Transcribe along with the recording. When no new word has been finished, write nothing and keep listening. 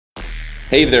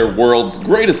Hey there, world's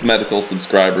greatest medical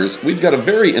subscribers. We've got a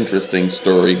very interesting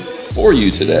story for you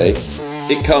today.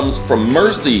 It comes from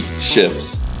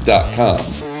mercyships.com.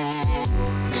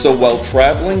 So while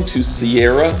traveling to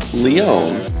Sierra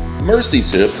Leone, Mercy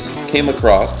Ships came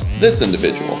across this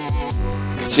individual.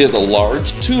 She has a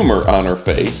large tumor on her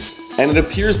face, and it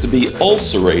appears to be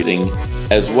ulcerating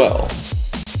as well.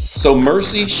 So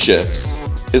Mercy Ships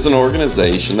is an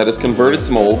organization that has converted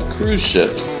some old cruise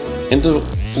ships into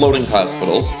floating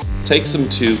hospitals, takes them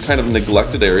to kind of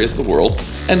neglected areas of the world,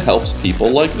 and helps people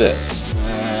like this.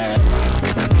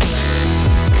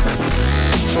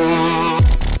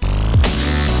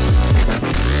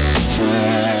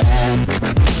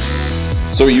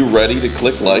 So are you ready to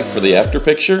click like for the after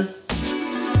picture?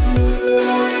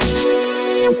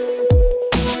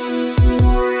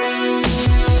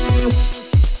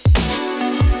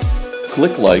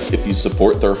 Click like if you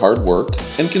support their hard work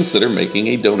and consider making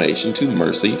a donation to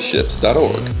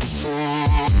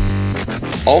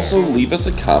mercyships.org. Also, leave us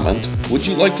a comment. Would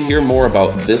you like to hear more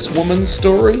about this woman's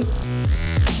story?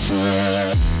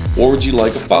 Or would you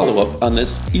like a follow-up on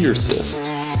this ear cyst?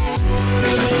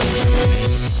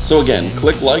 So again,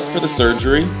 click like for the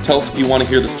surgery. Tell us if you want to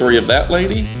hear the story of that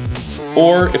lady,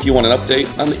 or if you want an update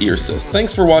on the ear cyst.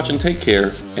 Thanks for watching, take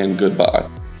care, and goodbye.